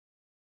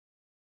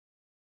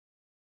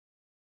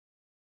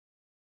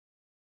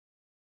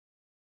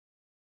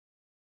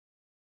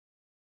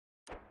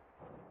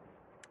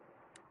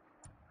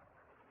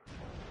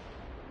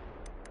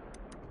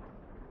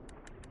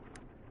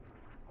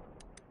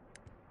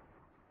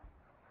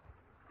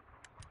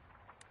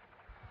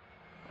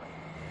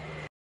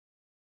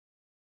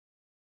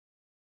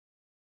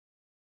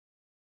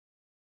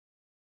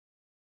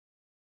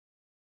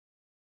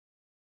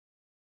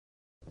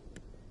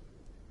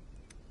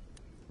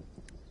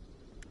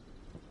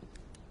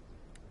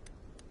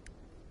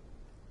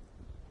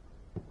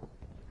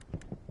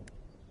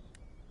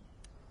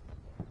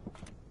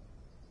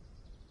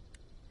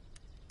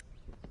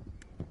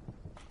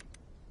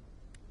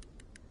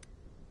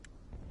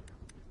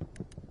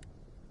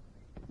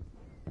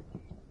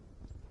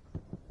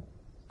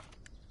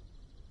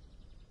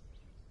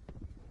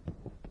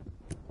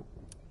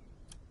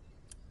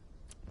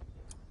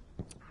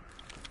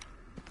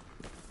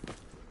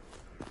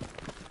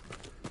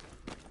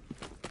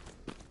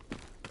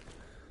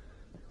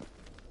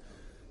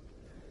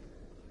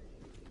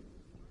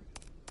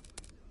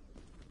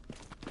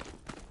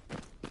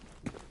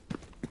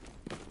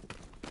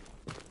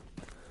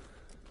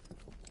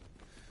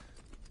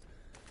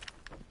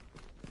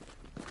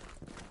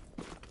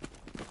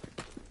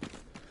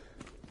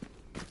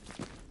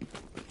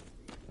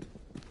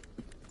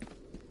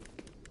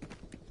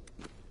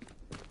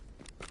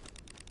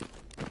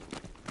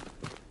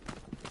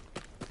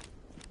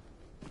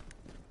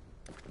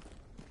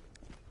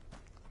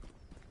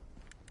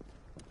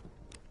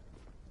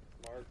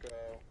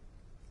Marco.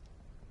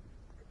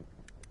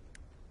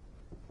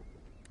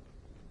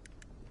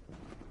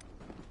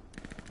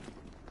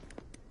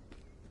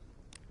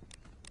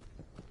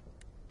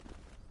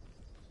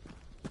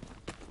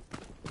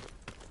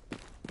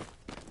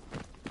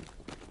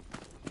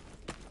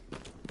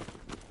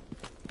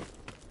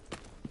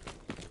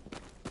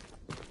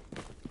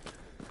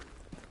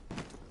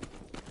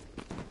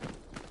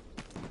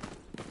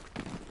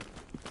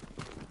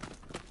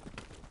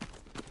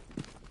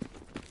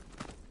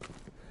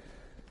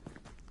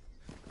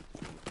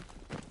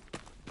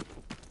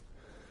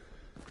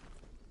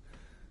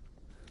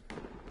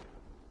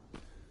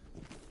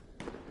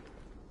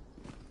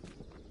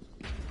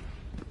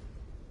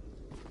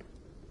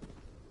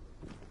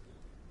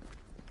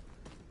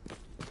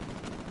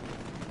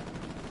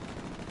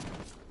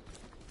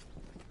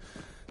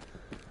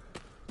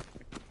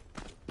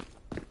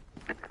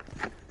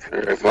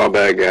 Alright, fall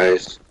back,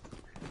 guys.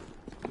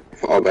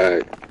 Fall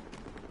back.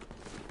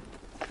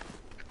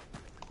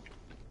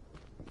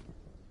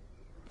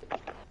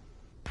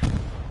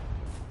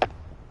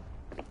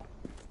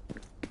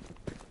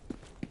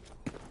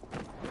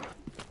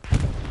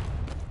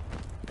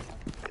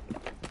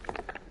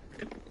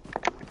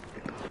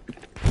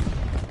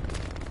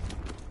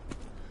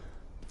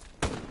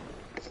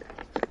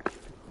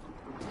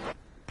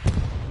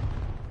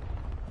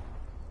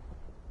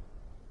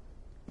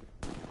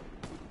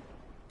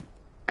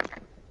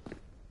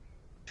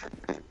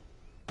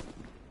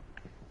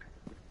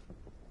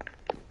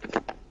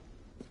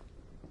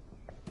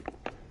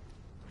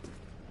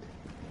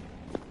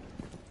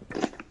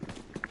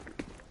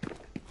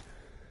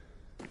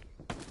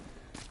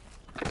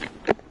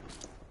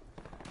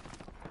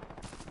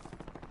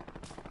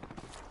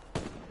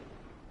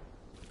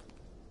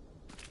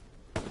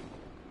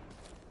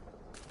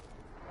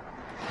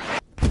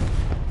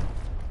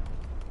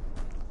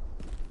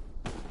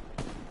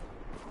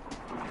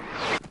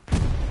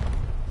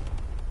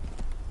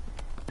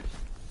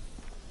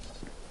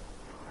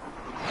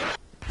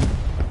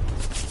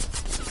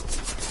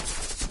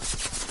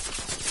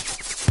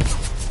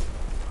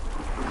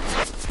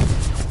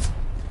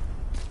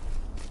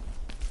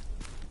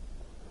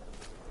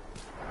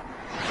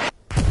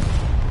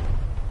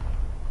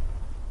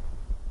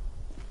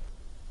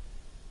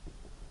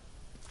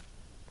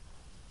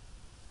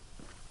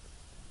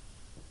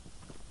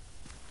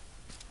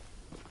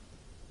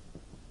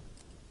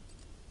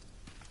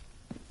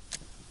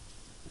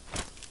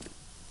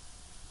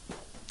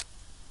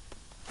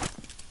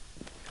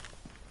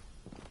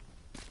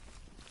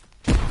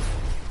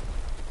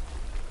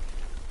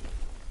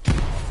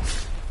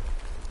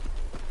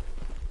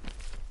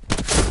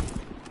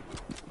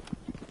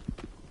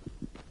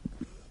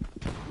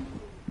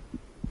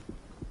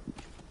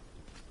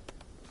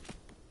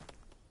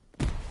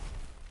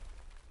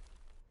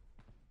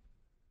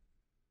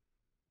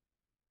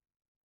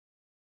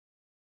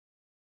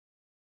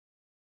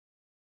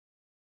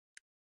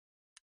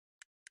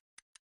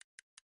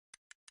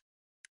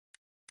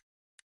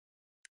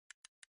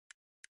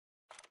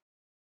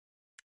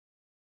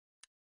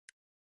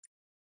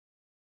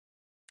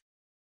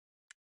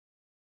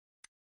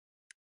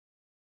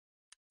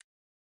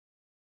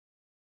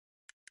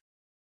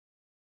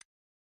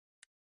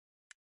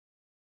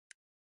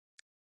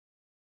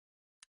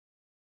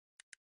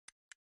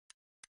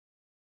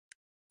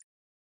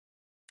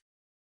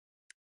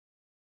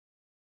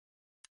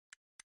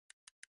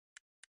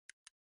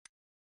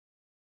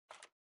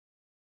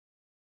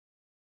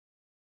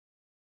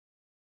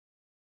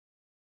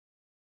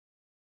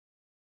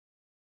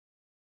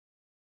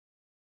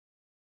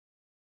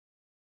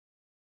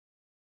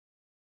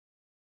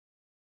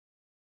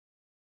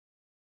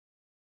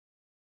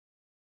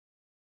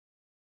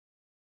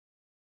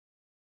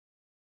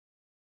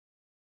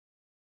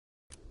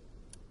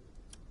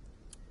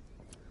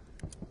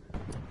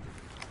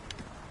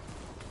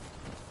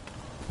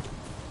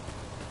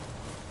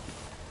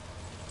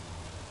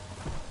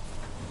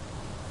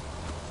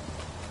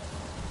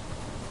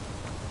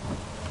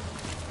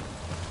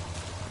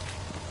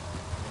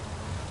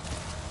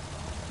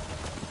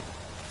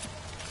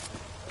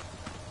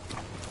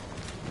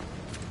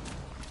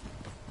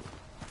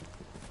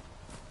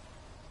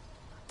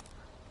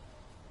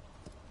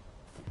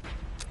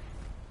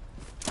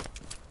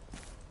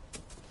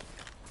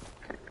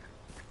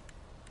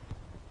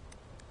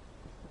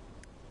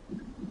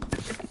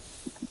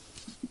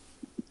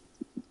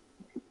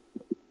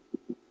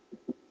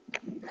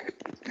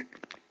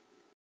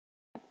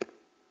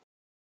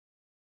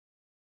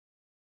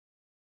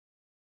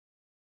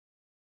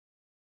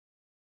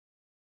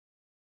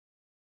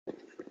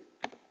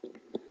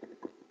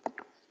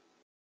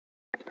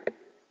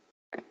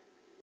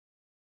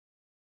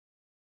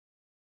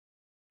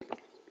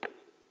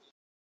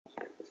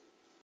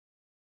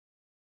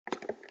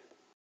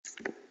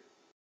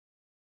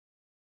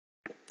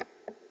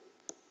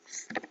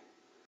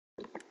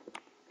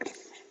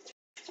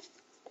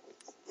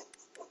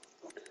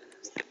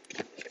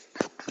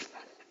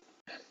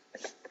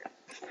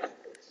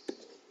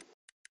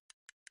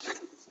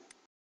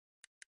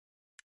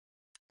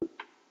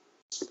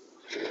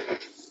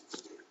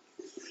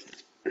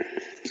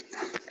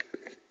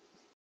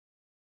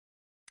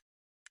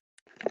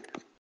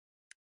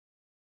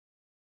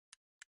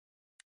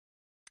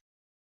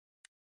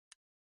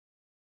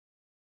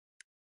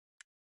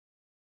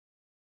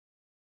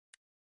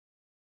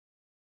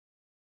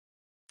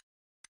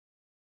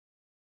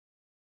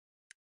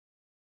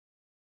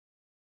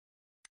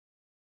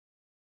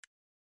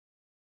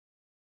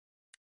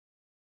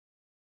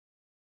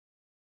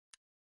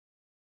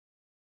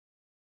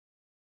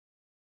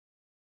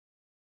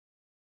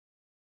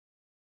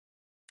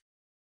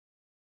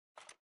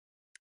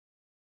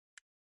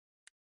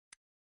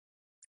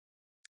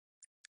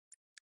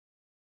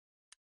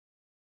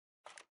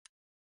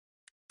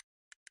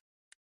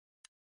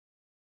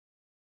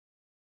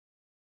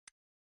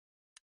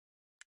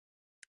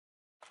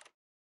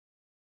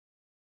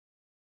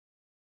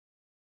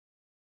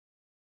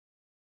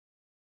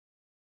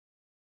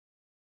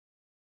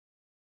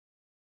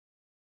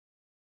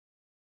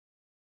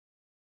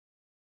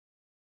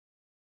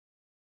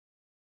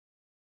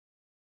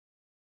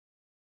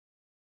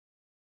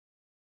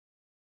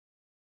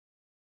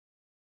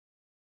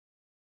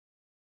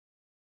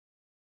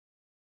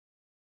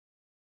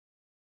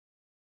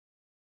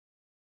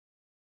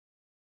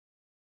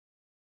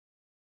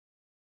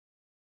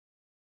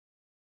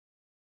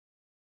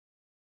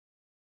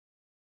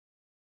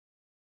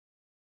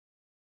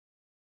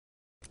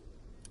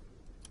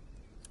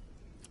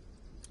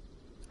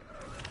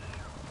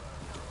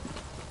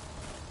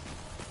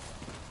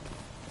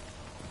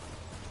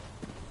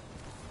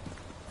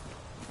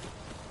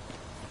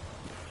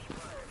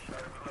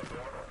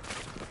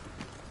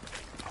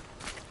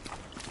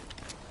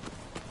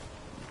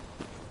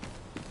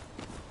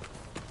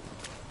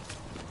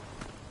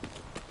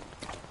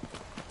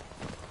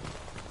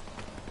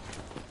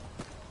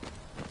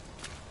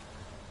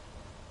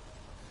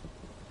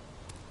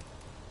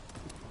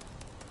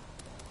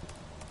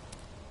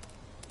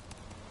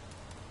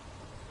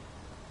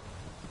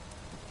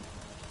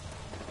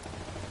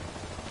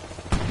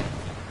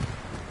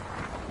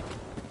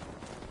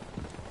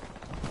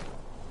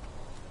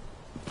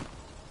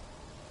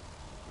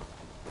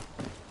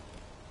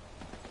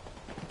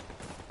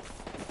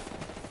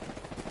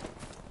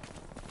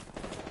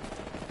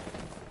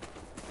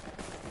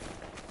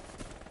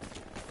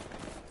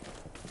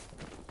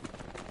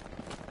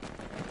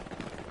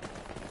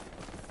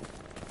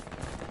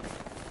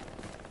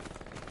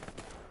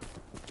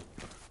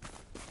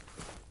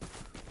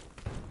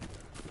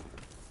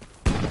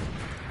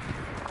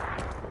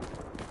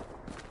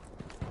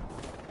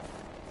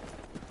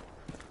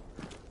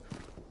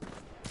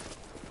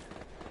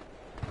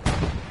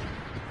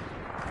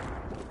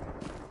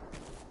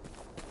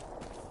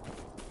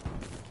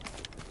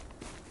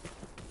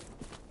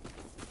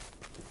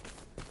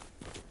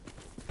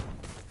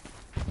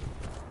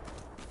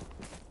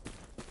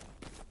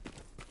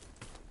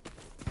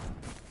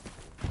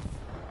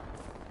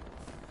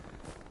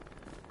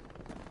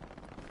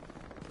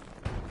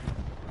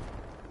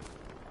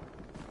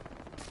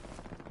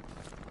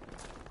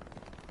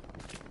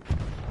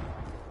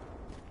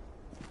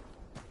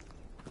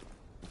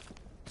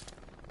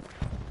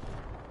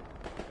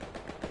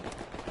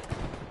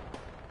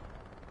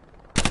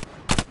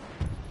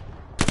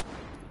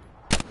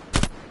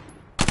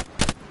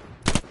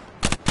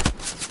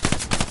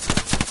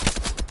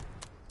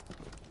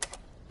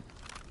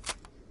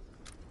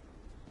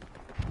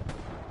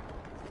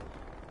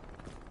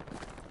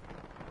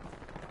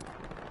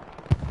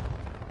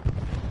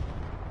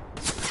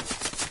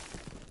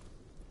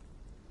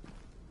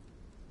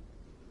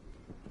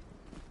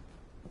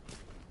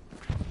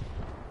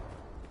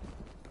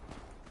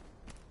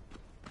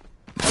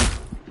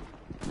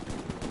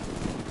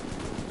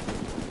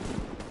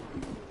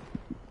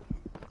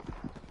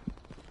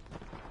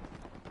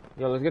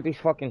 Yo, let's get these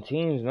fucking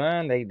teams,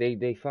 man.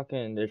 They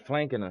fucking, they're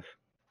flanking us.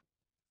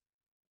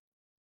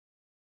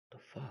 The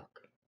fuck?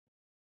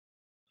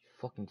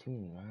 Fucking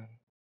teams, man.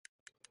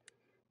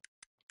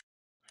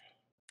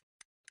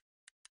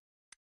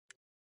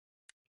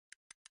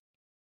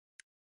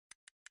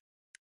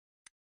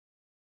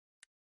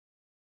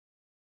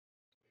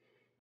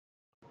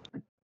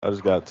 I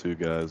just got 2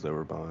 guys that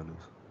were behind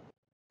us.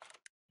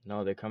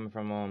 No, they're coming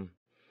from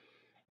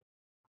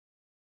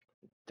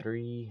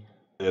 3.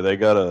 Yeah, they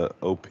got a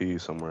OP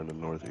somewhere in the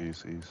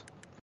northeast east.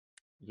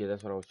 Yeah,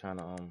 that's what I was trying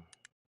to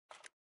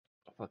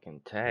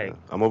fucking Yeah, tag.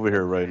 I'm over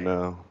here right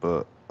now,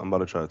 but I'm about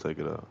to try to take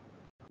it out.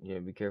 Yeah,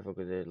 be careful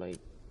because they're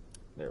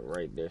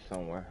right there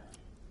somewhere.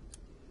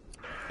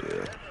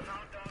 Yeah.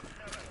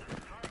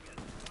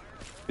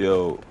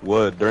 Yo,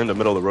 Wood, they're in the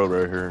middle of the road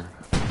right here.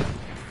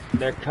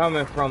 They're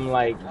coming from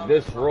like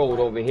this road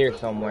over here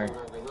somewhere.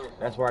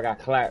 That's where I got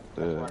clapped.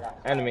 Yeah.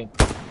 Enemy.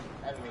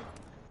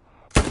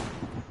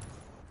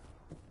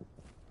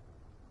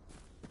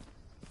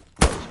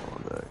 Nice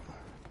one back.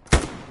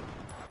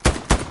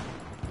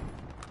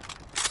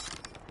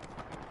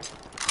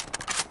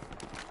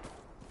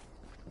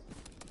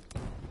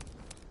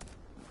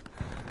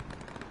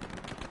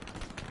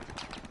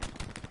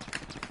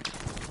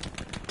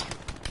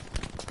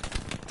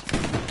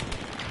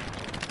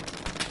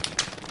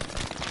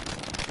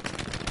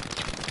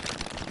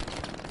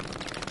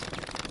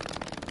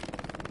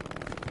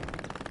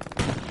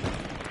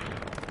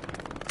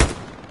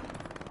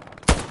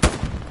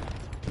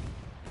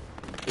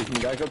 You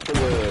can back up to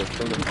the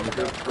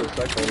bunker for a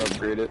second and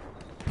upgrade it.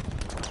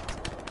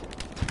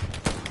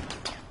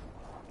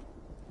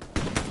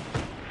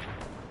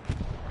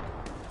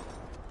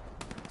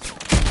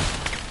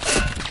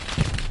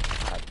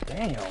 God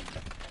damn.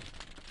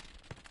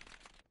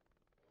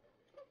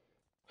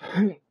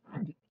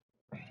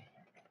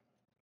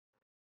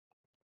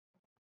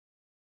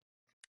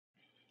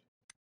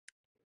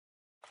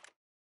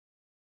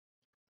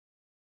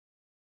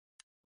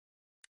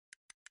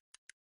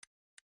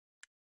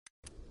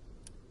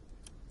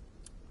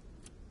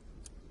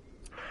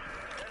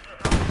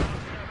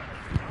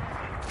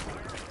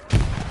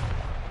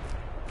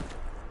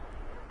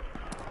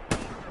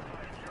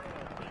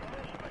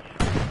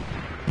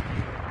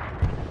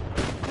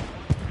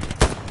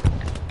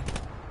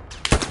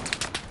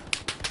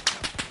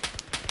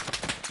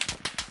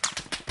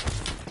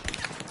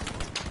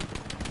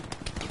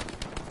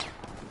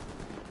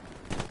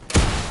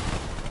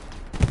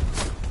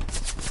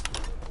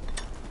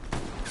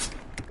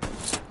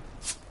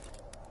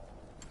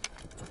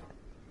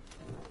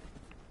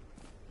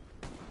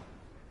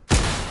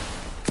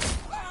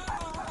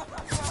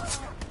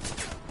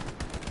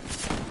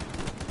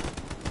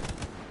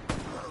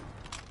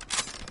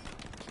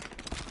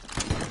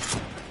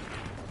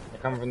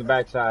 They're coming from the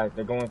backside.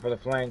 They're going for the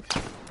flanks.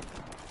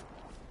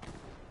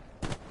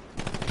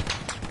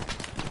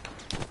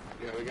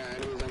 Yeah, we got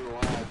enemies on the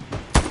left.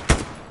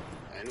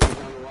 Enemies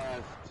on the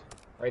left.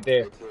 Right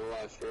there. Right to the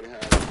left, straight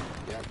ahead.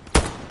 Yep.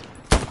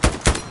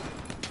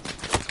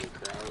 Some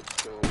crowd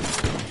still.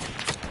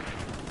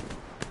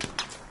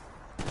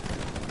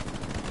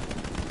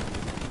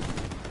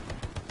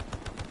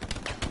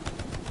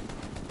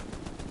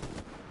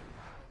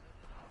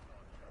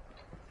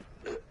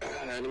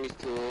 Enemies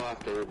to the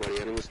left, everybody.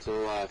 Enemies to the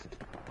left.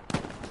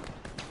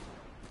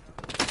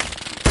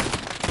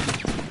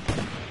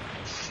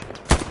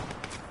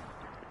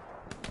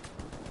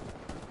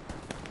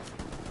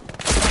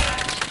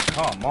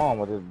 Come on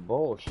with this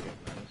bullshit, man.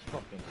 This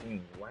fucking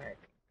thing's whack.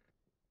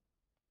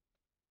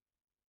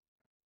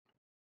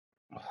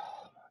 Oh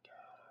my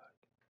god.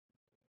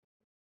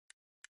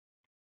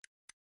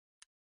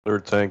 Their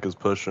tank is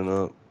pushing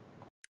up.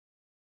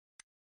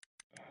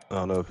 I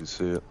don't know if you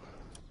see it.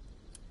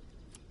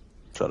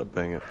 Try to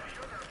ping it.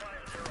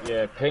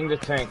 Yeah, ping the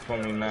tank for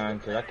me, man,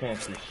 because I can't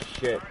see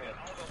shit.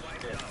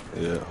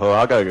 Yeah. Oh,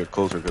 I gotta get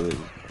closer because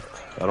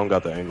I don't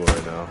got the angle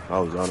right now. I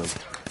was running.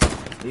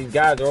 These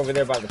guys are over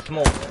there by the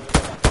smoke.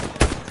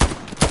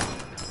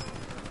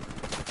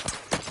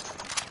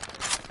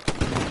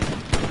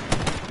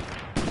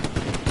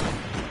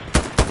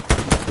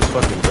 This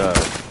fucking guy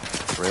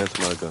ran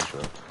to my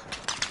gunshot.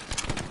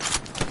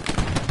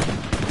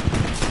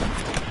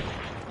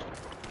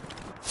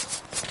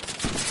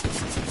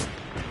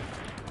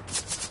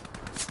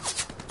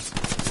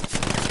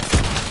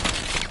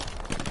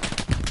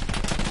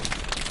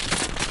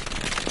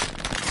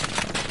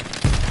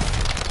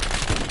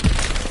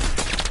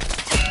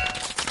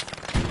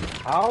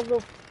 How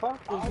the fuck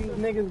is these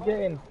niggas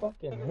getting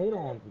fucking hit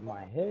on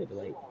my head?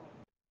 Like,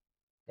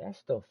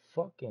 that's the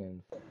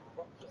fucking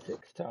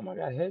 6th time I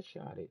got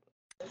headshotted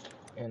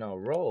in a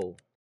row.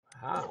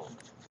 How?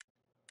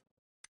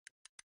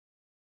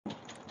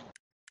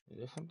 Is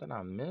there something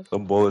I missed?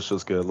 Some bullets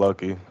just get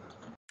lucky.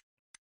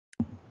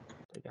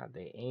 They got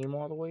their aim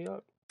all the way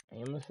up?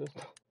 Aim assist?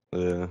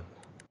 Yeah.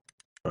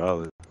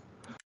 Probably.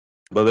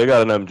 But they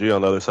got an MG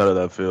on the other side of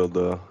that field,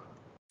 though.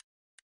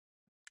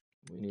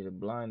 We need to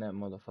blind that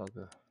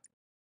motherfucker.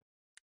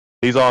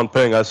 He's on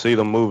ping. I see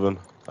them moving.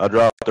 I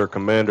dropped. their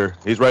commander.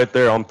 He's right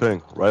there on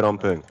ping. Right on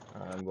ping.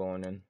 I'm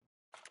going in.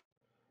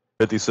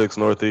 56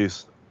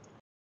 northeast.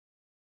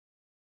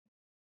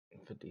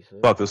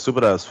 56. Fuck, this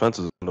stupid ass fence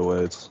is in the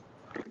way.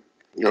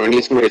 No, we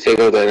need somebody to take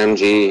out that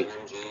MG.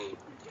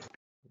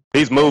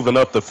 He's moving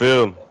up the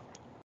field.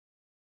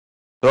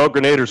 Throw a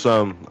grenade or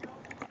something.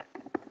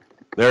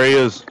 There he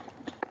is.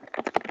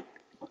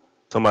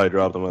 Somebody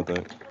dropped him, I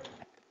think.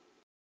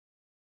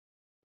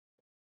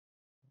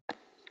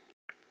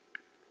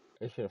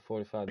 They should have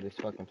fortified this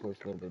fucking place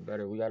a little bit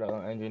better. We got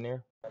an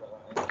engineer. Oh,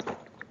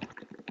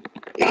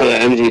 the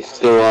MG's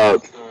still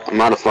up. I'm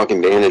out of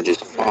fucking bandages.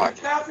 Fuck.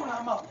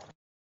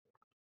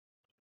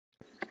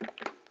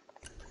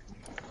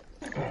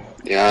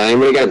 Yeah,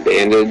 anybody got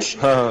bandage?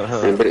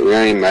 Anybody, we got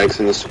any medics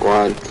in the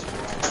squad?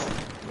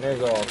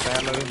 There's all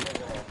family.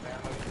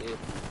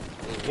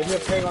 Give me a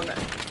ping on that.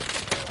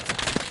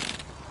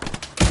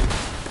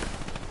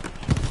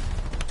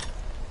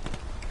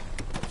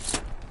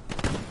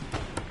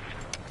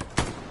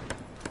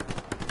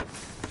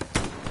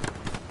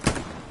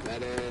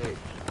 Medic.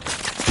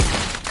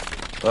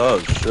 Oh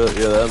shit,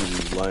 yeah, that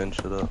was lying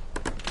shit up.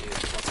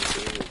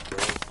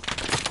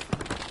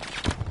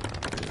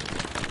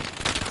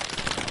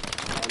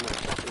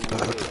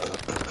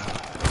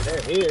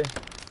 They're here.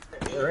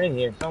 They're in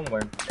here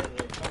somewhere.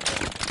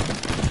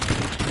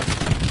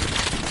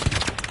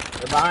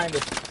 They're behind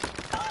us.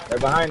 They're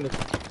behind us.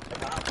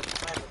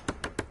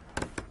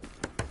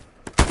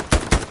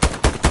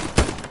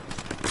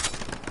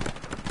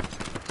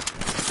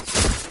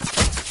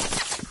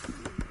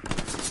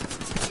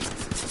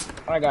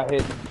 I got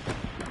hit.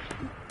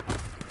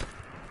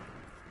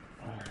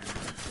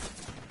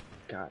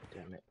 God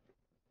damn it.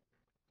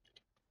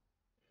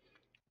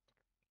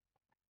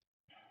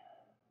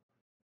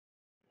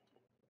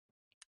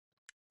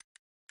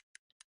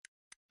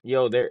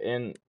 Yo, they're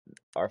in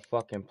our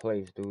fucking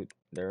place, dude.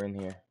 They're in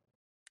here.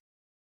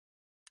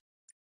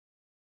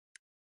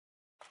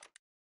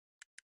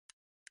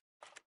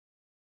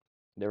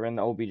 They're in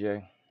the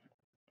OBJ.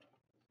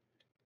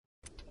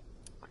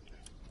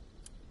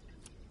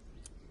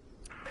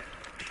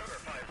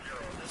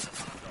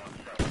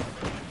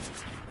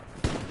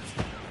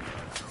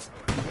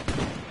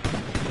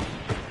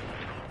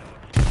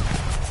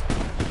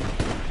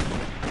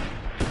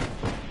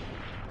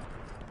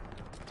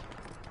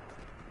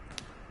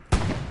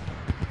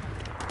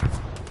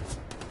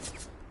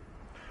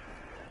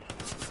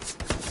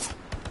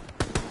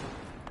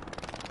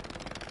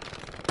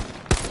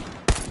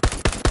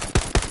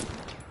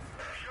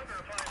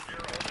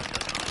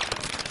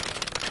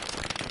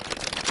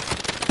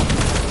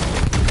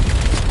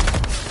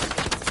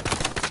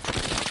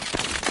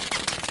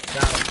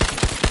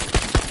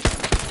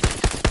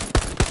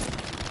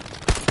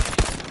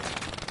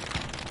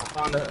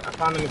 I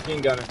found the machine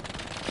gunner.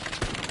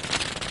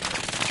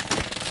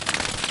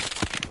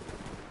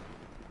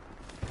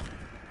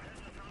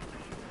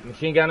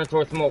 Machine gunner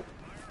towards smoke.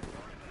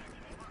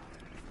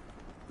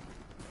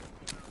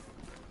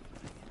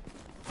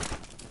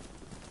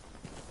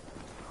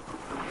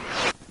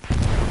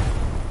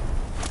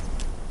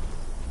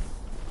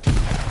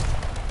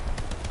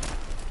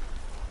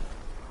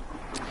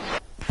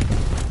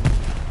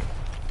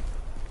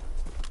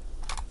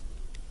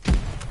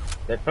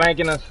 They're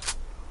flanking us.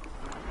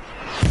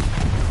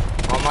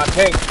 On my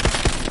tank.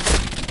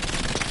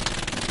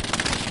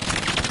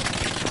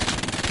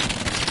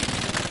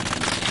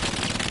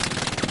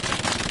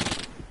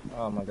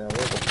 Oh my god,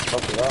 where the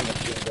fuck is our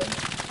machine gunner?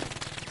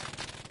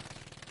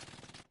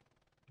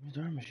 Where's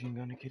our machine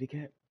gunner, kitty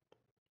cat?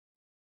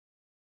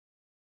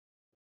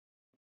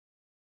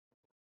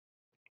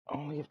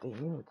 Only if the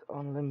unit's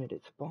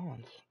unlimited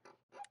spawns.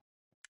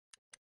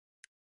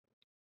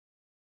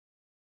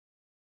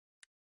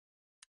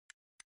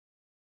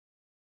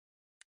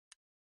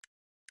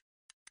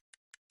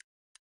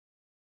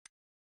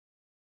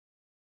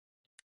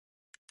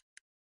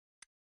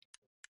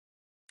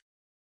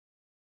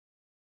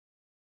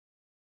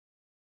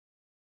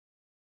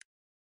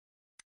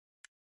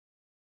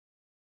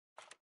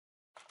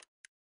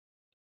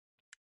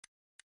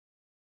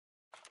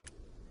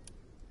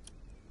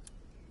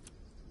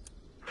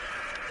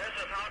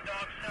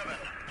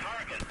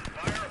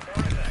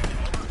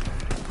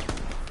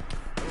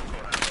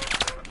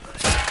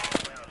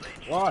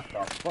 What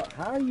the fuck?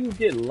 How do you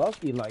get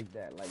lucky like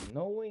that? Like,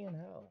 no way in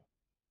hell.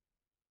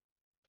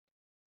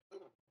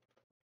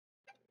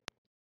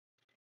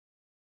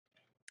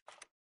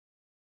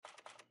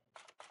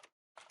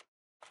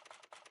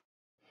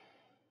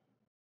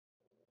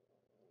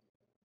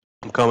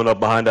 I'm coming up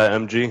behind that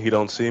MG. He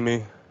don't see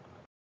me.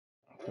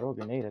 Throw a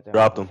grenade at that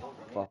Dropped him.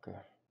 fucker.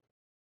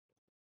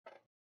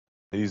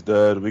 He's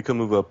dead. We can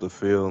move up the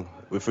field.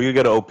 If we could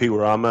get an OP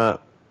where I'm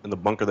at, in the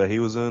bunker that he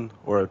was in,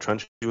 or a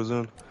trench he was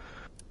in,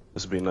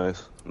 this would be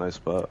nice. Nice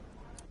spot.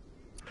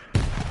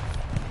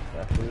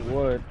 Yes, we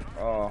would.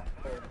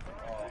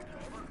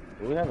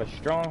 Do we have a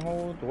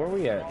stronghold? Where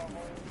we at?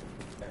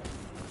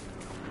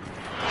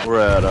 We're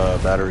at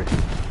battery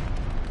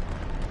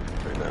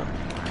right now.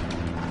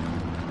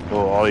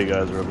 Well, all you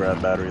guys are over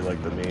at battery,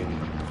 like the main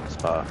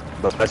spot.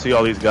 But I see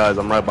all these guys.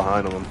 I'm right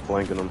behind them. I'm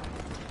flanking them.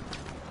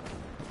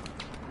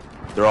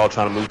 They're all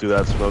trying to move through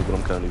that smoke, but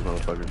I'm cutting these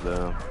motherfuckers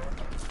down.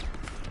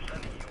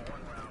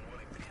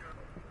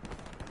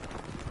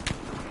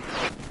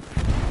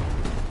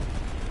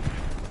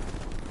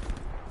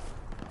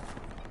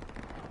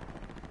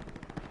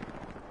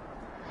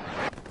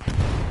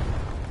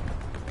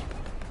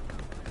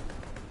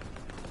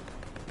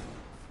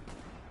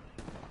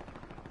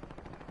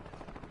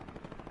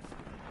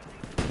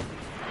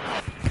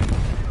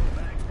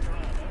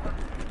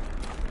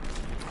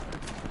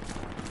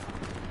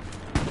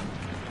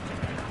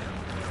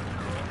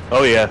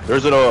 Oh yeah,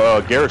 there's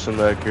a garrison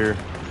back here.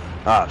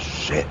 Ah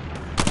shit,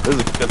 this is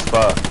a good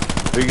spot.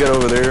 We can get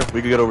over there.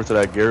 We can get over to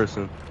that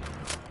garrison.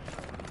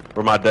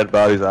 Where my dead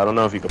body's at. I don't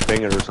know if you can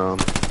ping it or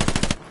something.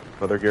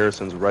 But their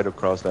garrison's right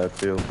across that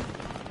field.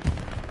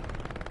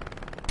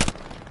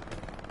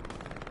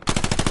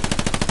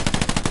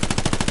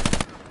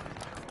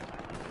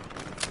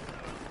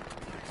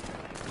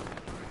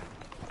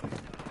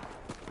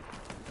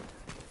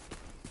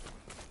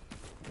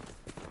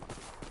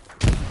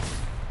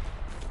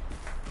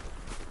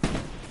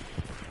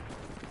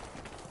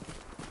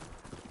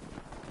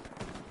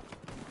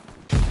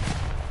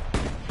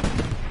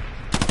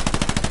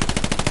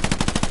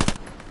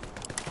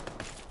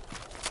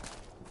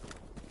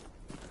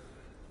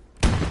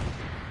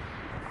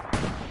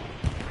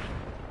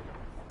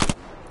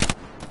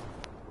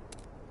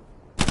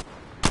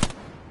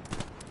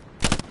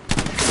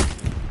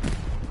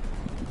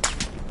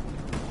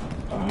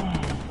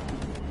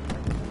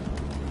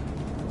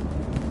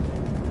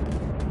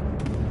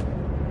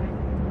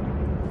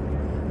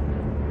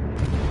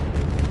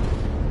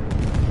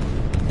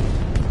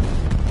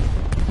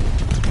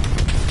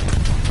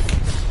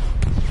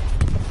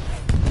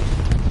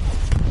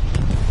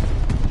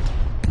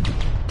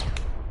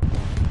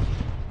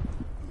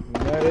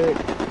 Medic.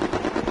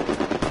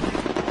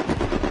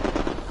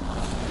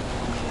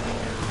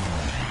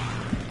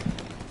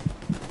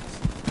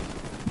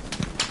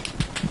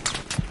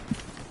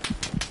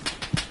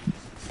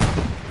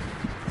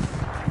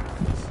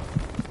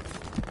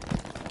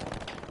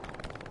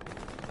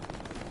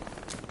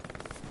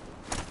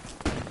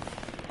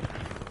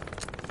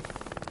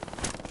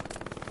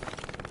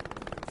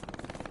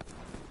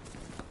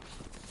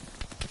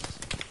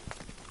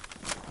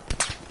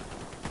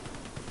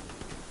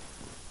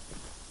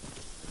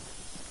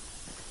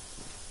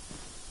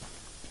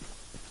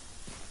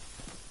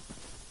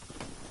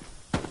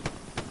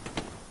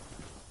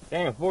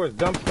 Damn, Forrest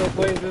Gump still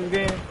plays this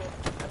game?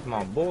 That's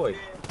my boy.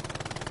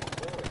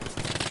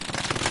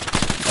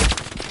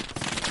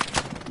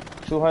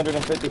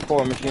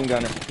 254 machine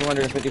gunner.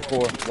 254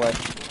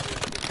 west.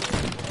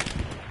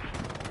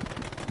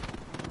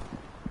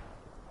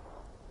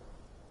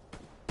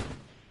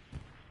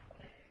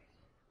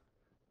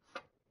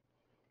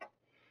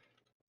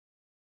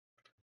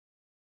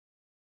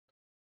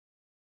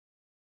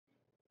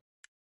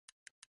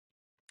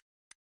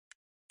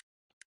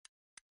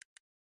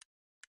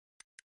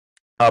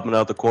 Hopping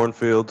out the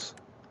cornfields.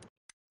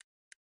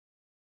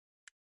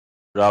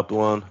 Dropped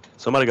one.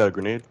 Somebody got a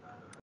grenade.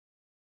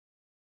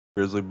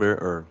 Grizzly bear,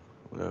 or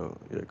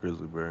yeah,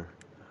 grizzly bear.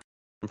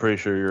 I'm pretty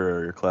sure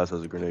your class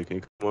has a grenade. Can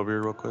you come over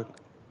here real quick?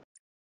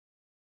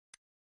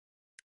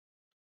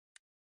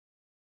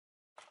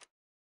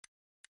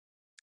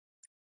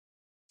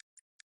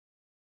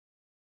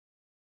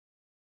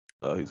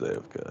 Oh, he's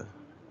AFK.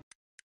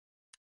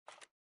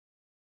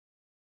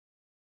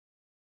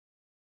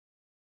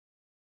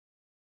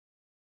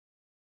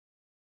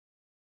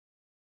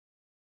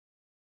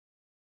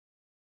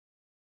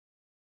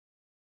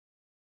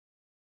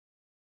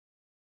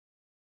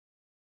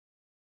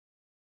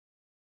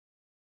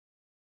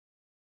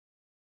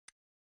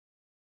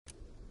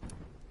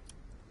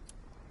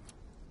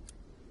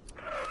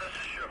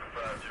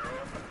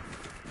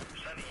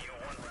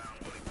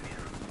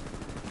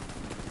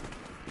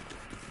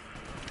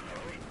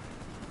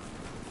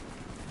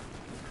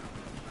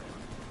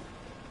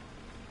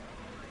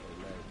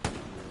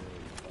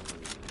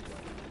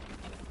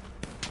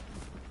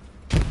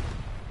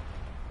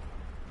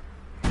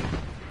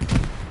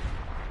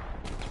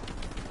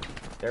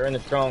 They're in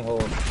the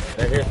stronghold.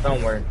 They're here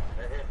somewhere.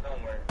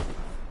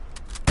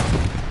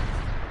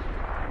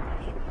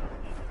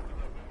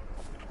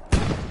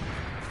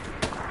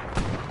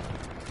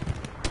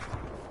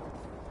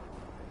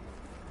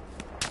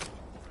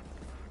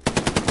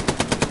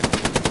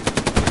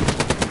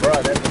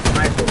 Bro, that's a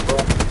sniper, bro.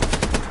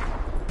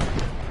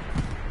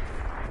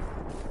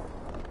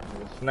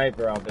 There's a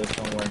sniper out there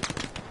somewhere.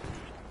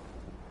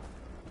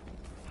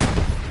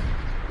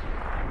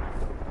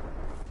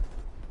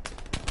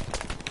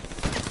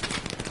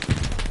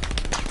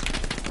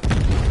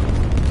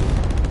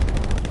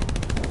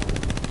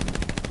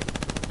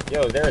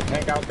 Yo, is there a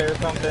tank out there or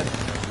something? Is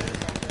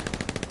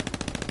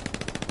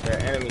there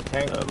an enemy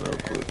tank? Real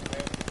quick.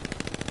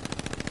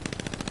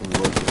 I'm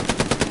looking.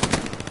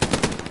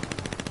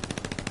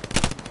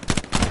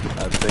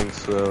 I think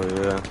so,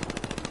 yeah.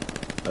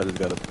 I just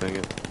gotta ping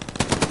it.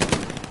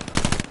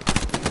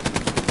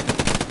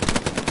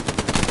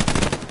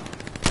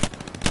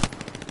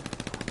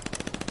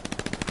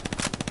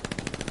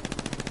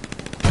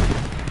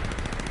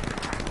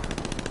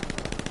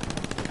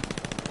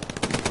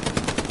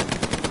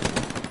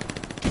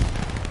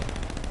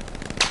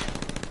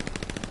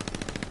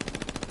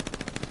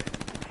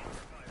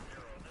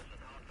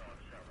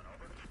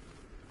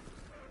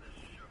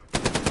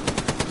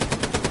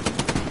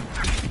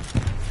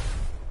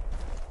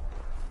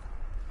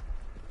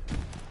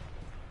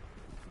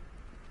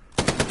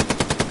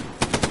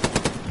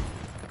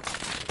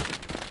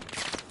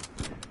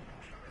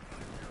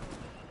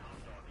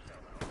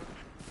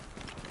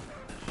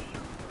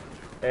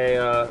 Hey,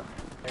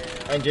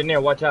 engineer,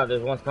 watch out.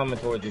 There's one's coming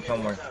towards you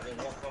somewhere.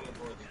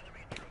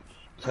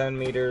 10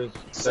 meters,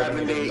 30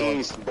 70 meters north.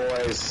 east,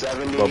 boys.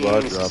 70 Bubba,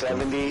 I east. dropped him.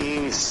 70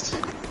 east.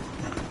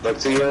 Look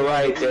to your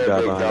right there, Guy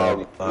big behind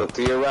dog. that. Look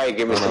to your right.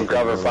 Give me I don't some know if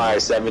cover I'm fire.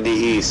 moving. 70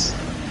 east.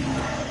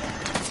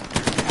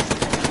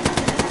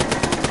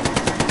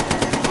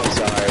 I'm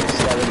sorry.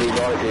 70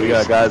 northeast. We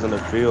got guys in the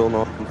field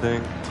on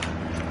thing.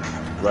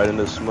 Right in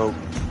this smoke.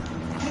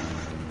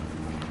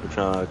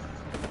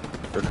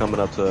 They're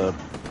coming up to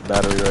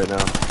battery right now.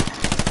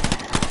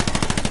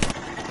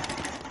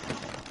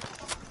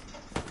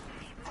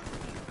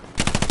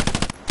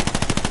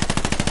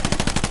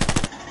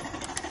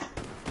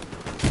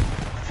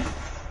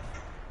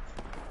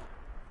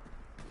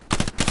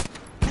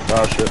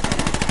 Oh shit.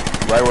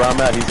 Right where I'm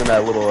at, he's in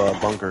that little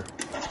bunker.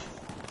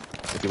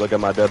 If you look at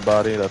my dead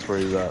body, that's where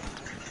he's at.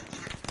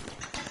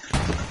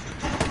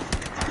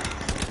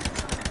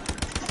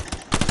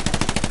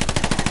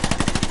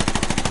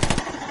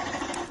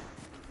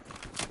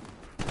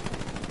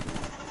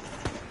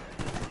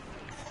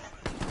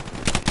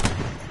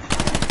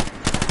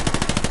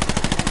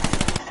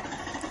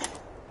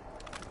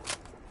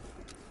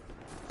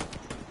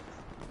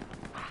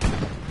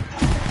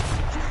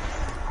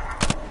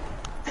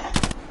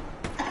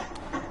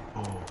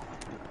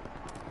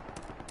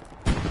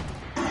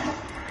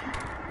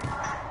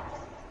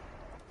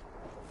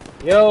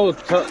 Yo,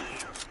 to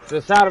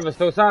the side of us,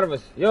 to the side of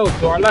us. Yo,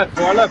 to our left,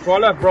 to our left, to our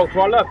left, bro, to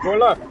our left, to our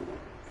left.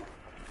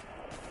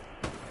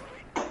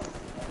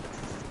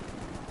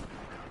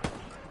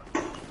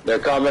 They're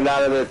coming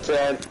out of the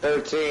 10,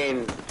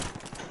 13.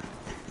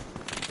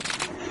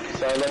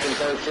 Start looking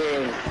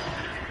 13.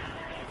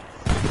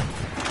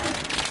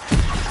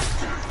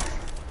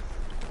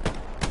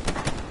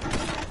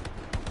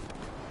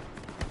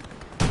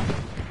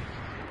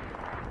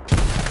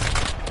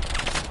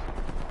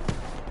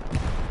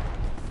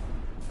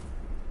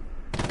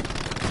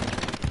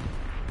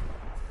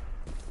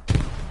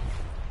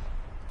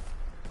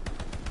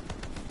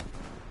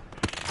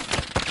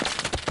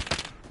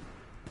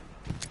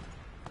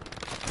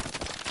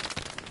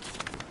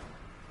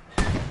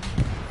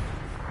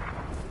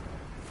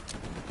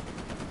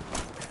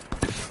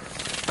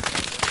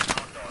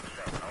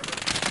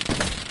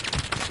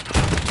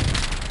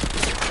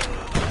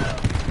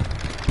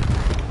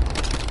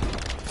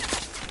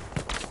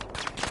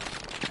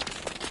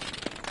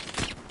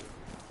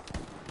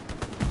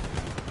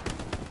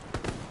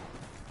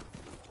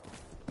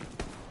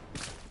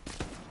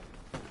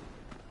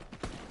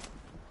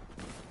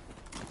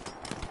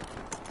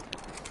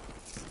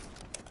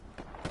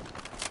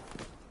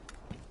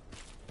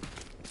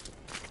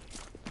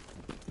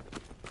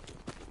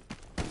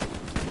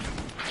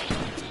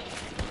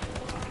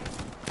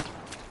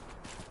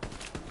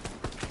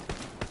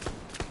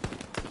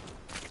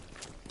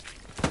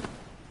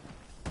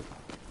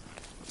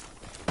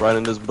 Right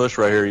in this bush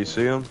right here, you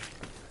see him?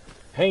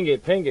 Ping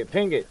it, ping it,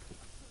 ping it.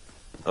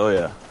 Oh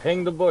yeah.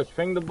 Ping the bush,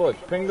 ping the bush,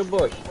 ping the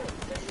bush.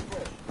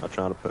 I'm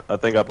trying to. I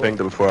think I pinged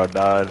him before I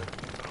died.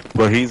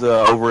 But he's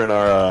over in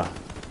our.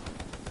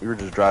 We were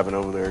just driving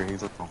over there.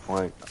 He's on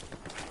flank.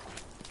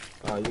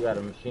 Oh, you got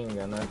a machine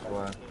gun, that's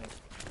why.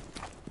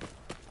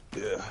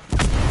 Yeah.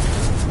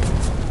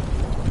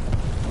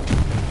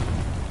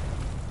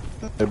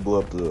 They blew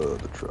up the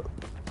truck.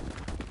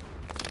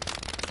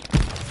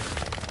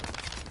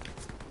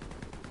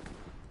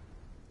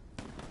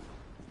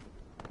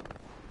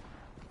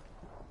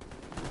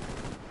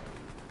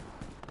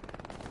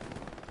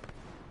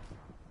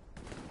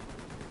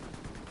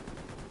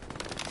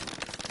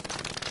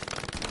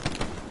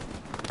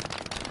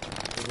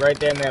 He's right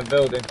there in that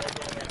building.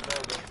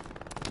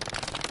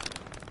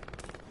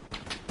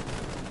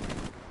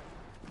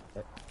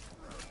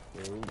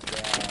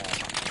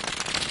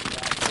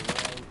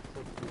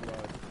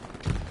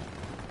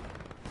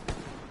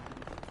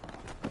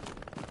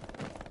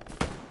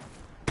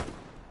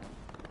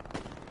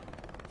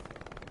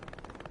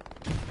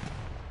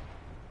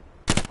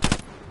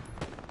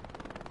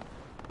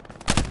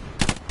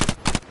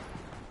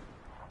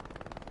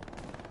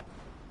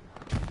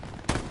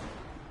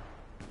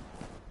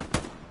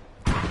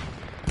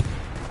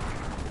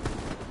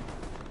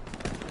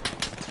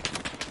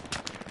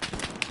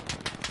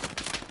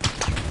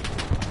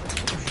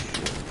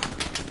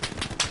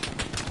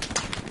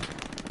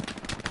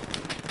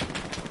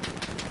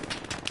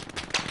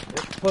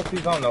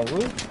 Pussy's on the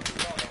roof.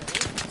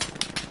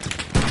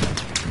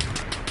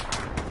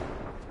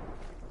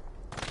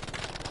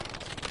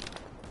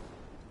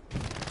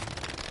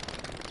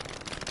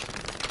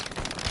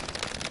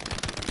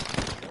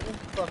 What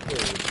the fuck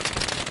is?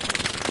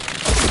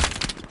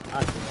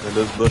 In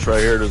this bush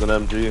right here, there's an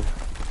MG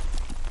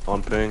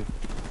on ping.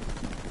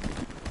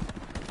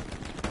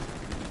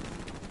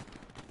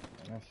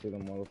 I see the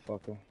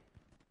motherfucker.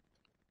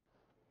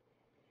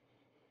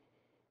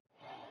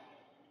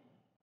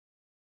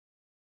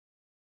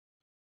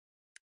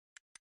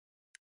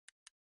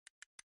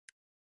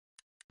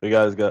 We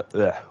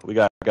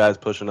got guys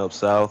pushing up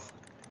south,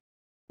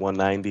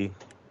 190.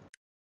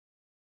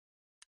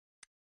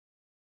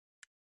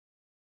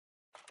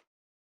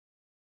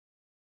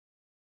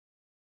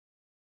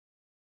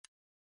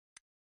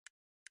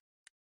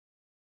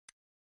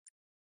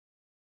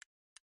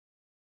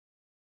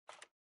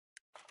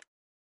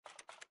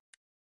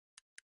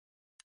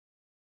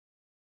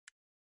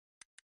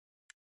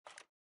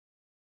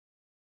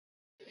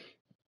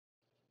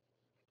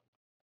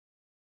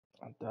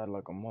 died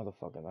like a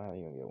motherfucker. I didn't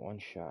even get one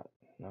shot.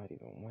 Not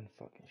even one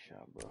fucking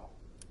shot, bro.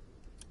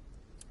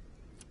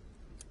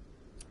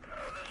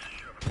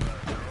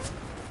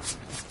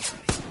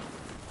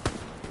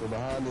 They're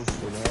behind us.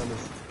 They're behind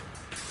us.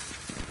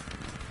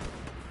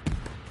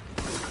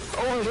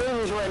 Oh, there's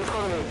enemies right in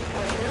front of me. Can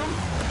I shoot him?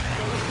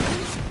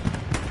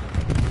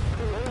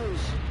 There's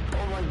enemies.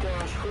 Oh my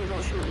gosh, please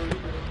don't shoot me.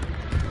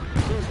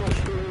 Please don't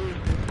shoot me.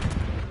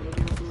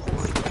 Oh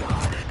my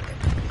gosh.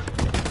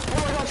 Oh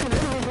my gosh, there's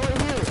enemies right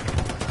here.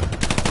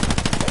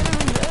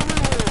 Enemies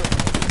everywhere.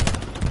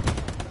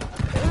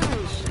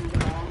 Enemies.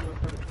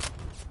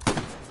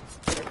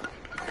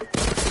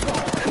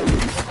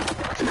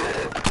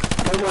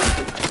 Oh my.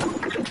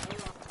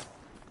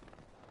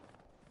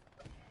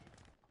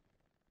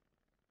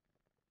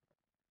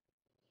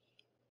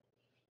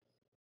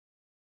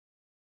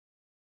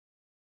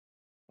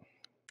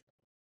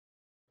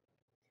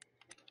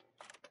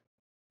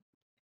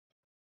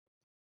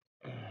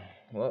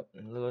 Well,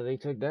 they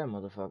took that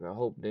motherfucker. I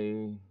hope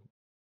they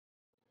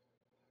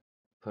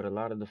put a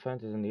lot of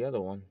defenses in the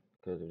other one,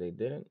 because if they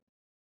didn't,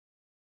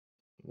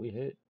 we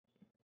hit.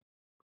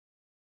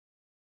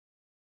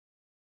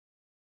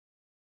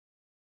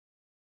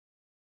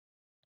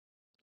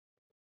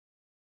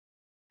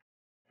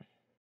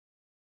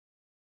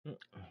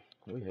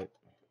 We hit.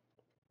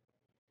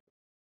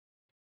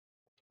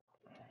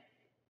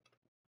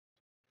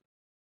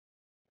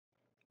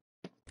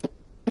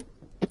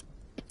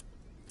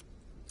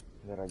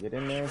 Did I get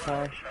in there in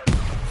time?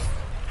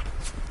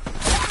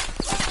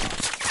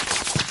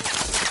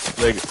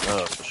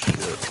 Oh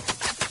shit.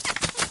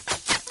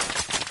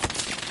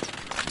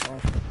 Oh.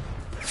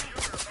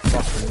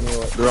 Fucking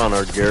knew it. They're on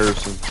our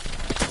garrison.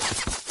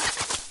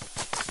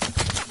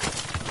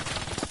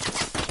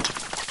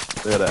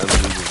 They had an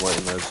MG just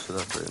lighting that shit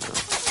up right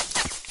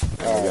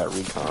now. And we got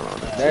recon on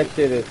it. That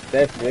shit is,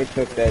 they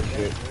took that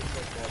shit.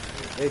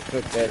 They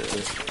took that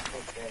shit.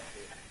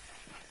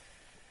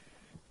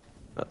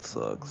 That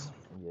sucks.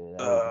 Yeah,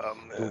 that was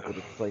the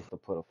stupidest place to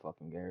put a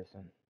fucking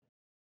garrison.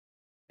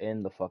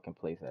 In the fucking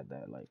place at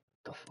that, like,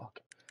 the fuck?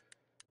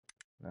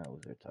 That was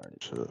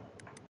retarded. Shit.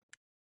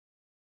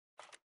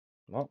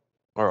 Well.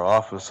 Our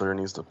officer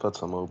needs to put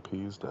some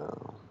OPs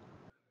down.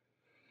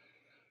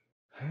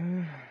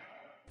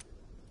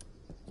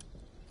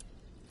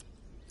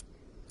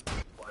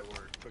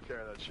 Took care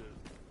of that shit.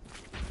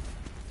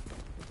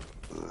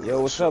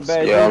 Yo, what's up,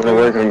 bad? Yeah, I'm gonna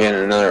work on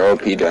getting another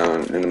OP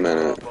down in a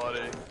minute. Buddy.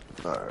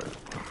 Alright.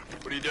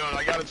 What are you doing?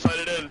 I got it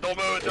sighted in. Don't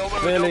move it, don't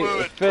move it, Philly, don't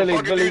move it. Philly,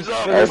 Fucking Philly, dude's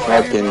up. Philly. I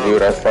fucking,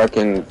 dude, I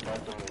fucking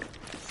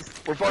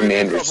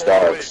Commander dudes up.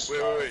 Hold on, Stocks.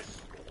 wait.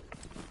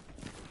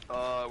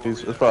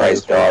 It's What probably Nice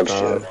his dog first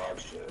shit. time.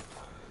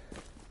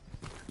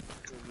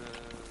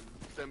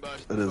 Stand by,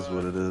 It is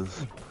what it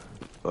is.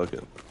 Fuck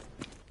it.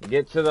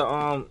 Get to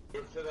the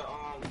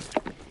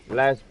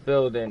last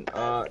building.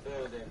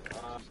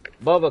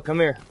 Bubba, come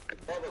here.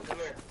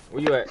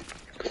 Where you at?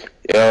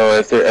 Yo,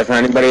 if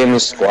anybody in the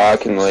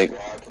squad can like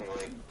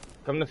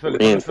Come to Philly.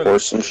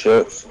 reinforce some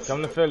shit,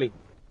 Come to Philly.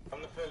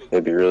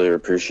 it'd be really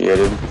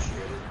appreciated.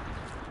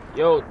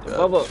 Yo,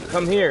 Bubba,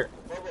 come here.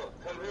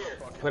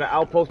 Put an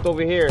outpost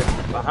over here,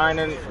 behind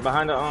the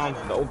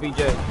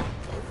OPJ,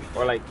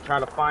 or like try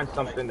to find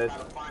something that's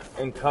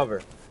in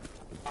cover.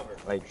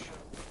 Like,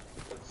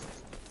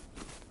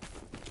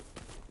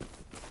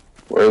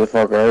 Where the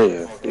fuck are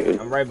you, dude?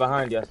 I'm right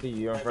behind you. I see you.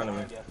 You're in front of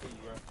me.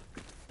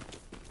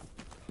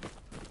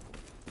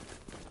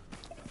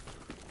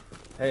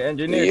 Hey,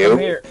 engineer, You? come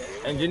here.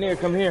 Engineer,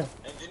 come here.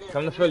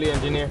 Come to Philly,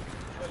 engineer.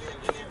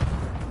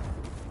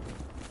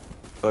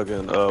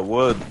 Fucking,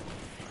 Wood.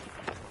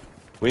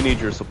 We need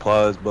your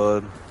supplies,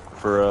 bud,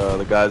 for,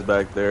 the guys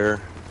back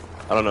there.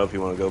 I don't know if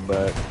you want to go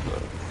back,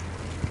 but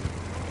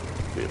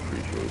we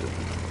appreciate it.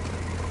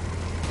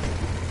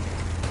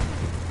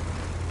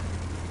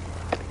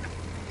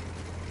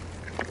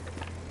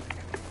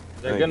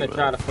 They're Thank gonna you,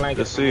 try man. to flank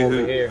us Just from see over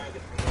who- here.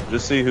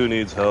 Just see who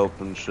needs help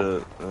and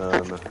shit.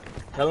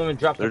 Tell them to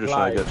drop They're just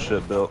trying supplies. to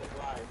get shit built.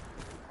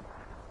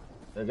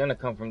 They're gonna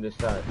come from this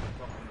side.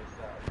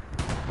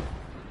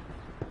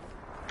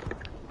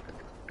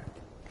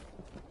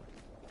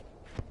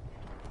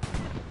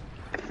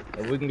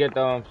 If we can get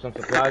some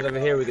supplies over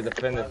here, we can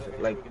defend this.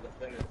 Like,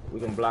 we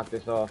can block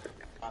this off.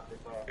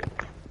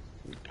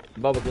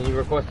 Bubba, can you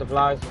request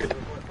supplies?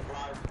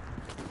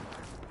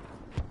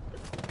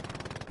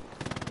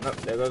 Nope,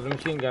 there goes the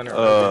machine gunner.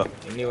 Okay,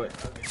 you knew it.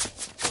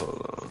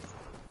 Hold on.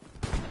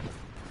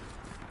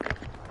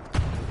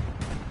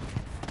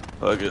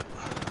 Fuck it.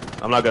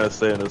 I'm not gonna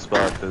stay in this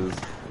spot because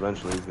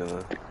eventually he's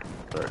gonna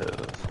start hitting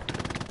us.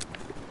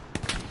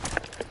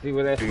 See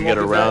where that You can smoke get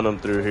is around at? him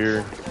through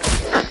here.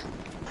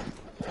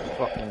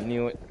 Fucking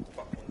knew it.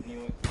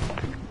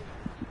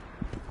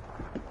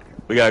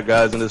 We got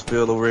guys in this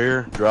field over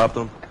here. Dropped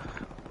them.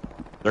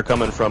 They're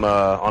coming from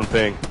on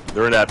ping.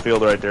 They're in that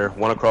field right there.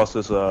 One across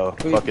this Please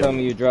fucking. tell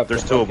me you dropped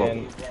There's the two of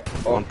them.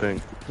 fucking- On ping.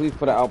 Please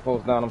put an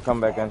outpost down. I'm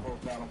coming back in.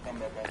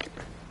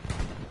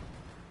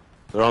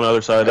 They're on the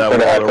other side of that I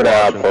wall. put an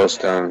They're watching.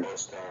 outpost down.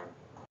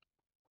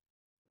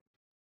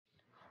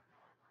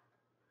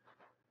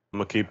 I'm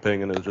gonna keep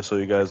pinging it just so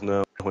you guys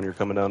know when you're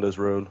coming down this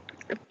road.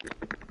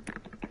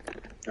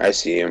 I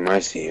see him. I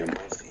see him.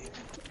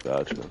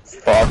 Gotcha.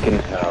 Fucking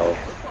hell.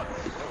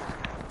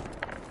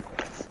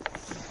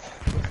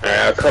 Alright,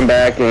 I'll come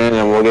back in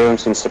and we'll give him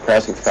some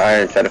suppressing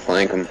fire and try to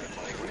flank him.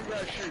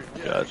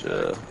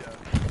 Gotcha.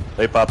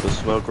 They popped the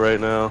smoke right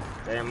now.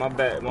 Damn, my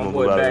bad. My I'm gonna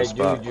boy move out of Bad this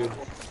spot. Juju.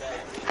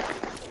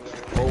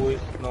 Always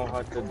know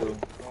how to do.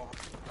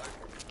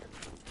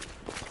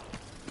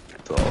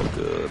 It's all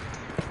good.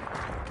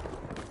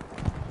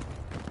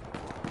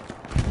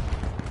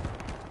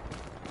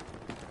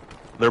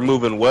 They're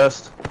moving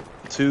west,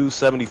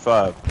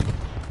 275.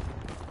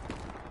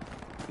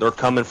 They're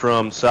coming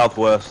from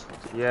southwest.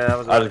 Yeah, that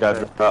was. I just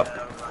got dropped.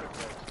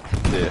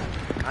 Yeah.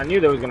 I knew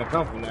they was gonna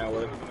come from that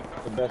way.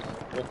 That's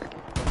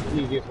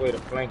the easiest way to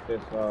flank this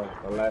the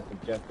last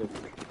objective.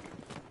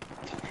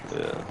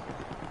 Yeah.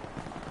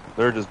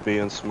 They're just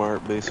being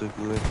smart,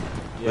 basically.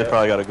 Yeah. They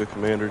probably got a good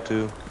commander,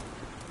 too.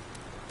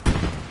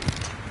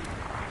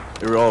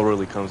 It all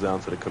really comes down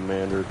to the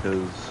commander,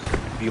 because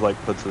he, like,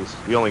 puts us...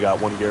 We only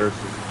got one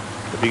garrison.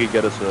 If he could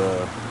get us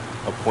a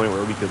point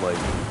where we could, like,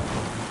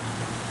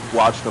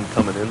 watch them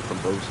coming in from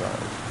both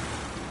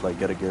sides. Like,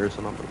 get a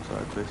garrison on both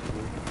sides,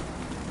 basically.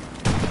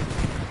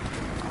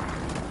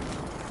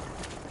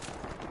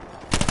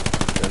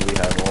 Then we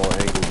have all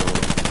angles on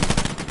them.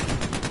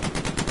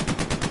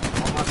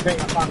 On my ping,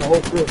 I found the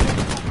whole crew.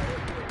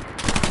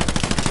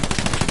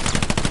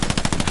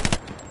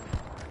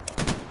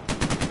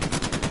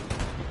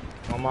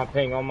 On my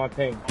ping, on my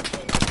ping.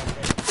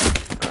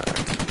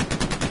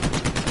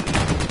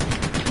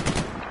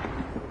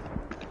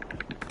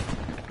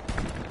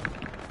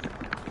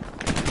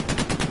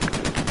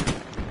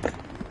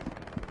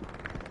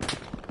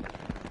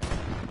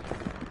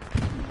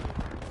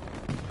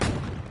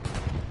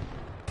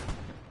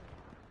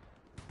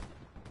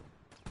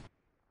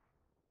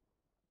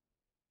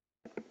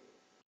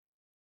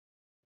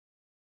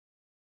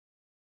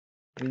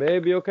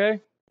 Baby,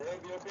 okay?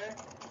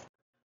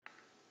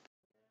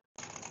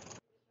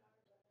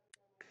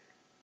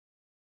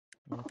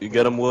 You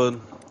get him, Wood?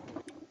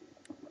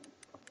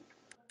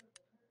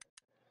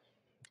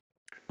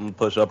 I'm gonna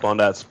push up on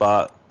that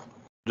spot.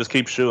 Just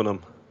keep shooting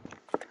them.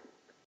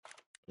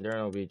 There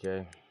no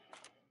BJ.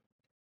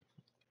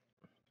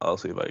 I'll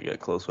see if I can get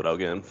close without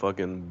getting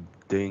fucking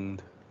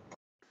dinged.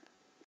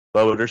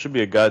 But there should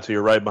be a guy to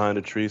your right behind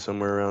a tree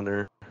somewhere around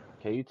there.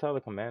 Can you tell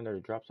the commander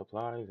to drop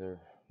supplies or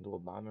do a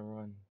bombing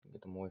run?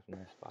 Get them away from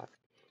that spot.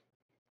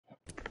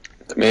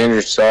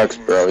 Commander sucks,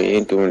 bro. He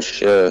ain't doing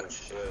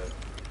shit.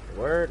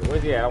 Word?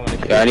 Where's he at? I want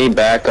to Yeah, I need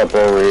backup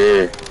over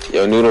here.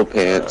 Yo, Noodle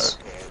Pants.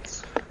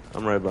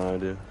 I'm right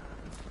behind you.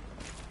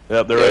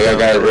 Yep, they're Yo, right that down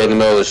guy's the right in the road.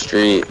 middle of the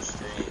street.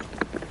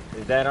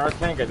 Is that our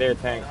tank or their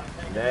tank?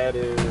 That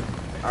is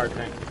our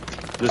tank.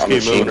 Just A keep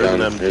machine moving. gun.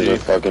 There's an There's a MG.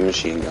 fucking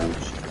machine gun.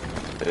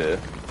 Yeah.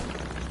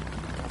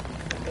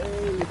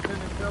 Hey,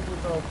 Lieutenant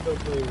Double's off the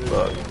place.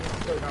 Fuck.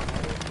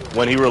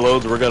 When he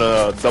reloads, we're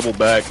gonna double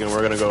back and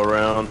we're gonna go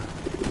around.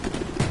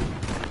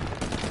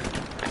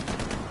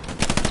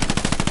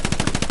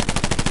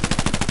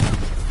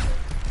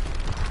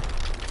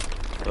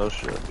 Oh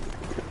shit.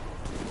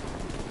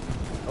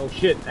 Oh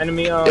shit,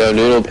 enemy Yo,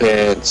 Noodle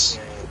Pants.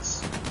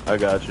 I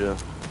got you.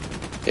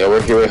 Yeah,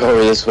 work your way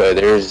over this way.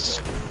 We're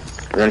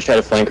gonna try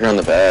to flank her on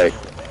the back.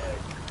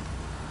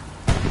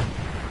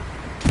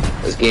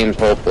 This game's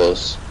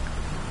hopeless.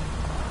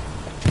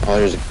 Oh,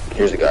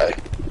 here's a guy.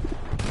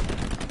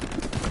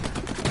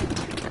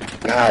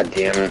 God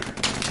damn it.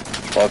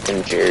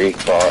 Fucking Jerry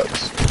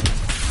Fox.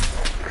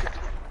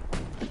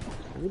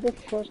 Who the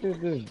fuck is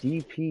this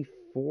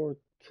DP4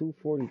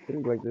 243?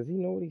 Like, does he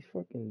know what he's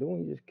fucking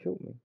doing? He just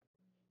killed me.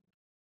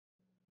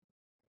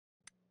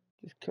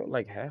 Just killed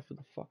like half of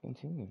the fucking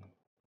team.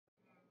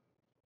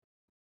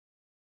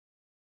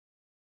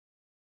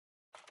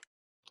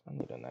 I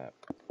need a nap.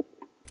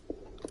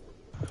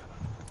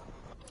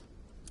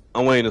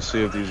 I'm waiting to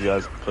see if these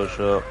guys push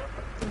up.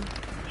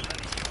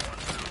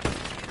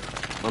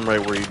 I'm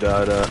right where you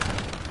died at.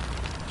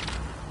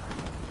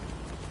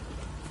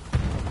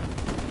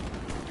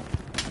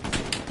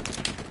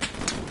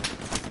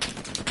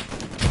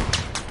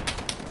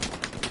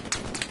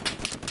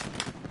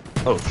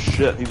 Oh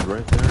shit, he's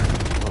right there.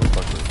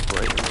 Motherfucker,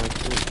 right in my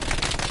face.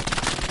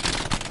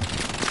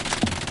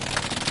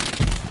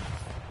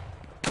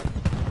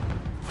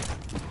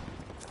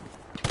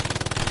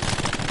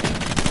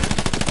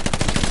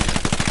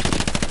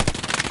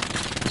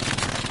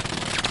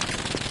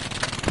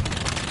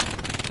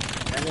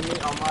 Enemy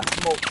on my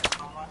smoke.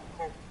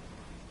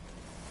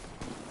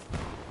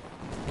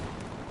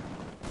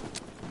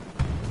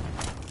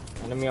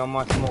 Enemy on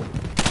my smoke.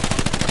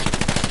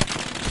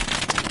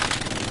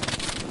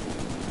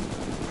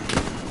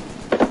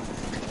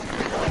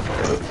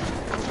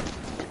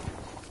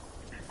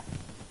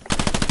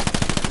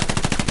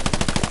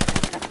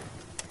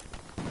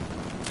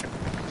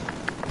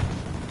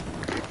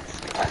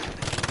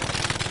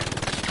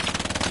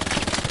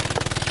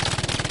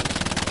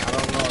 I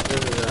don't know if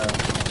this is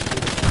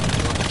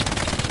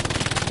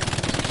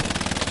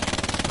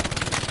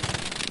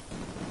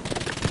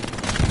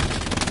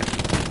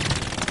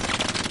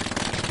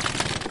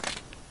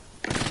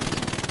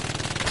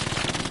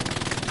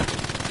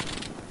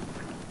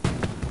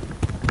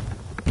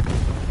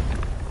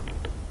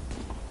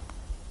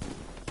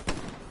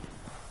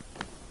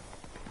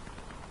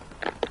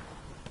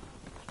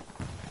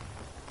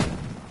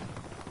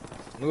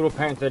Noodle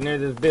pants, they're near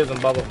this building,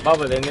 Bubba.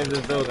 Bubba, they're near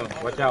this building.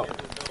 Watch out.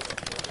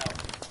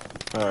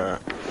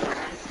 Alright.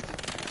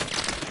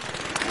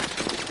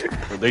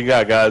 They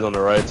got guys on the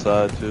right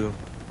side too.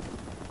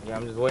 Yeah,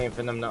 I'm just waiting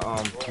for them to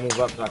move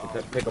up so I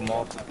can pick them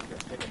off.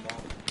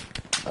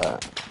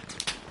 Alright.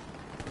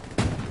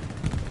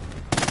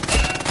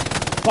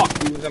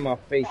 Fuck, he was in my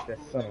face, that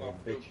son of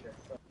a bitch.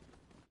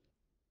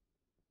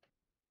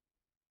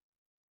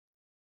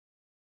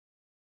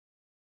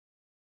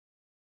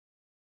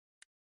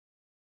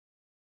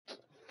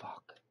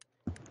 Fuck.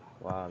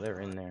 Wow, they're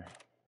in there.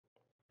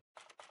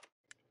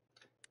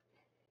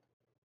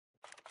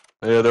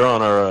 Yeah, they're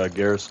on our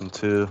garrison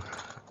too.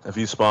 If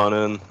you spawn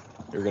in,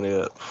 you're gonna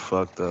get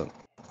fucked up.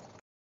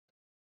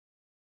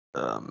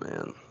 Oh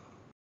man.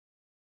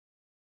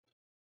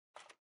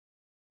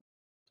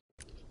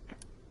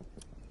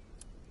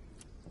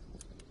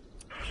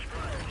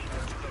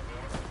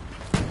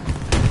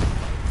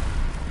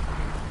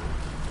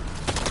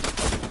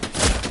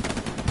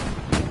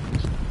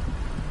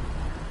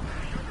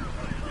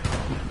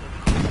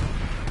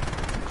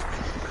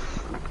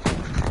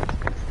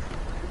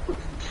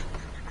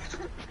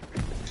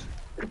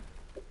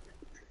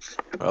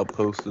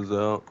 Outpost is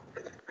out.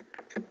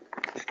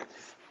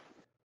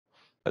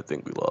 I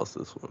think we lost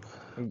this one.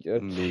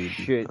 Maybe.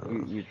 Shit,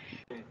 you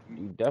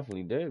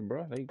definitely did,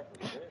 bro.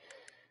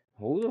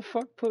 Who the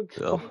fuck put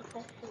Yep.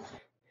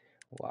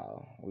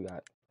 Wow, we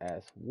got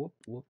ass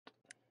whooped.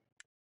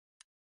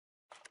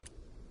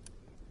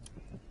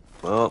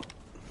 Well.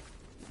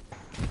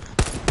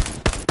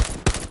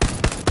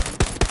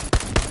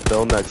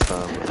 Till next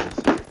time, guys.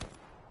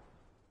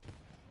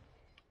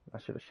 I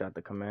should have shot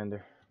the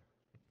commander.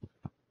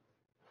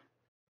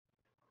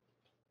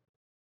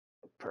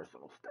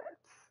 Personal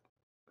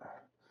stats.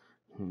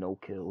 No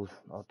kills.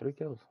 Oh, 3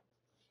 kills.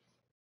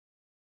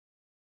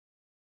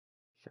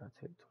 Shots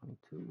hit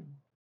 22.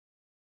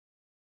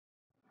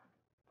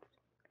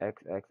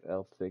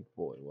 XXL Sick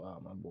Boy.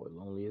 Wow, my boy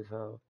lonely as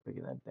hell. Look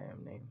at that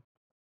damn name.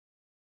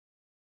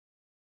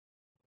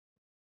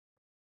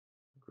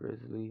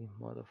 Grizzly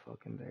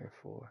motherfucking Bear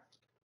 4.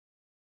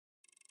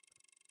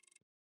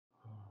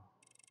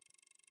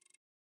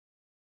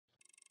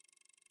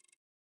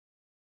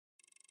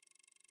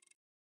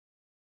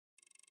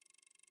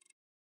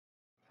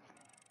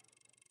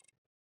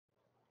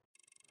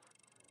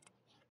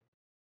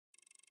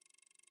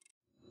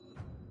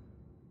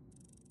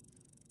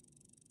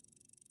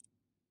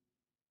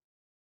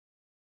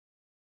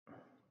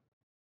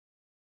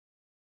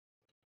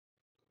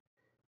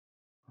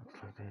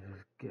 Looks like they're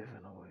just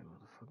giving away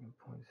motherfucking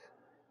points.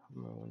 I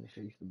remember when this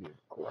shit used to be a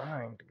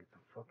grind to get the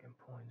fucking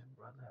points,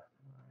 brother.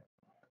 Alright.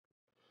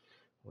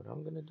 What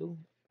I'm gonna do,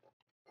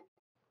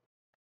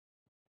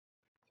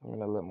 I'm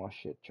gonna let my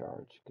shit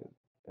charge, cause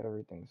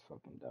everything's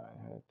fucking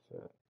dying.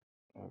 Headset,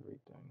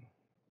 everything.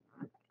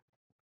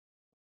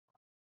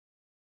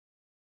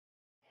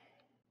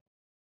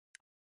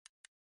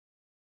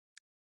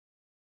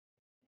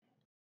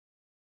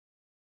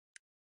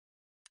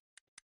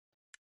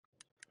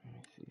 Let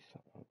me see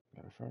something.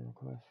 Got a friend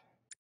request.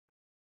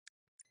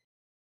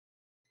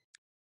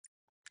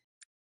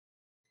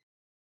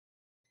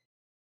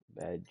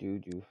 Bad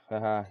juju.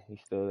 Haha, he's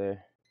still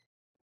there.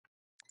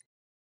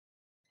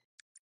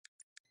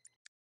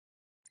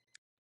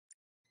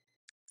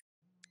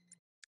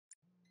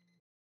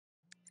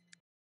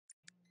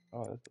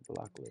 Oh, that's the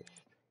block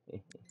list.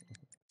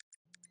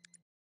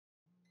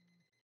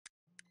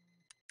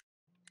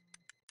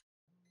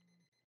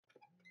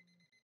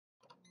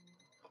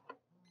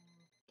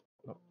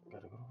 Oh,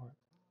 gotta go to work.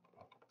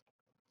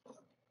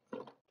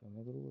 Don't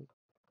I go to work?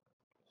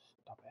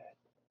 Stop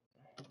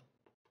it.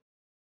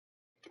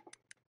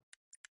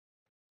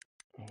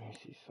 Let me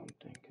see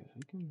something, cause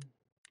we can.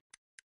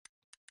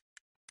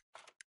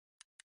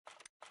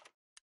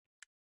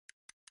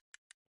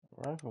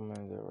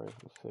 Rifleman's at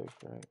rifle 6,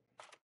 right?